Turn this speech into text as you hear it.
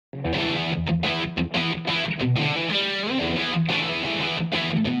Chester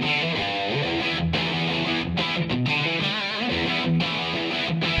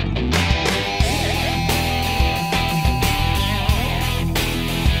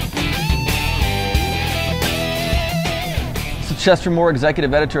Moore,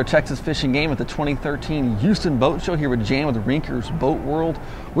 Executive Editor of Texas Fishing Game at the 2013 Houston Boat Show, here with Jan with Rinkers Boat World.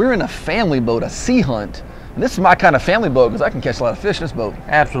 We're in a family boat, a sea hunt. And this is my kind of family boat because I can catch a lot of fish in this boat.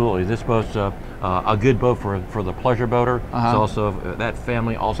 Absolutely. This boat's a good boat for the pleasure boater. It's also, that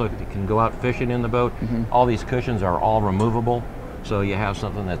family also can go out fishing in the boat. All these cushions are all removable, so you have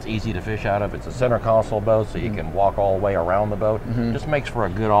something that's easy to fish out of. It's a center console boat, so you can walk all the way around the boat. Just makes for a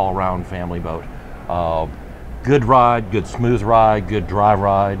good all-around family boat. Good ride, good smooth ride, good dry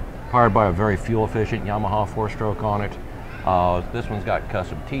ride, powered by a very fuel-efficient Yamaha 4-stroke on it. This one's got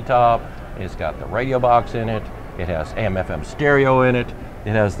custom T-top. It's got the radio box in it. It has AM/FM stereo in it.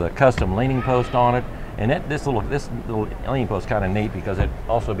 It has the custom leaning post on it. And this little leaning post is kind of neat because it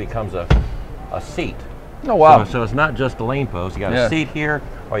also becomes a seat. Oh wow! So it's not just a lean post. You got a seat here,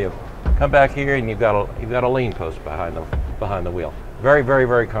 or you come back here and you've got a lean post behind the wheel. Very, very,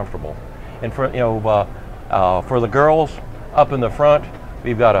 very comfortable. And for for the girls, up in the front,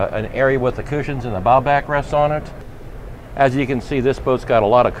 we've got an area with the cushions and the bow backrests on it. As you can see, this boat's got a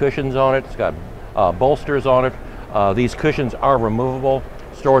lot of cushions on it. It's got bolsters on it. These cushions are removable.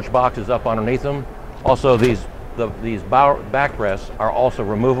 Storage boxes up underneath them. Also, these bow backrests are also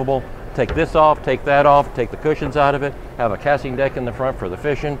removable. Take this off, take that off, take the cushions out of it. Have a casting deck in the front for the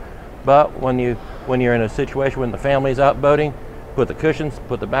fishing. But when you're in a situation when the family's out boating, put the cushions,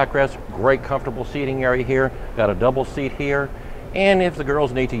 put the backrest, great comfortable seating area here, got a double seat here, and if the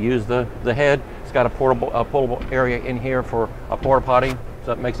girls need to use the head, it's got a pullable area in here for a porta potty,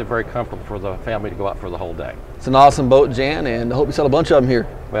 so it makes it very comfortable for the family to go out for the whole day. It's an awesome boat, Jan, and I hope you sell a bunch of them here.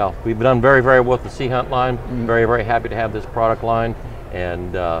 Well, we've done very, very well with the Sea Hunt line. Very, very happy to have this product line,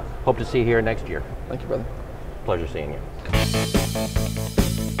 and hope to see you here next year. Thank you, brother. Pleasure seeing you.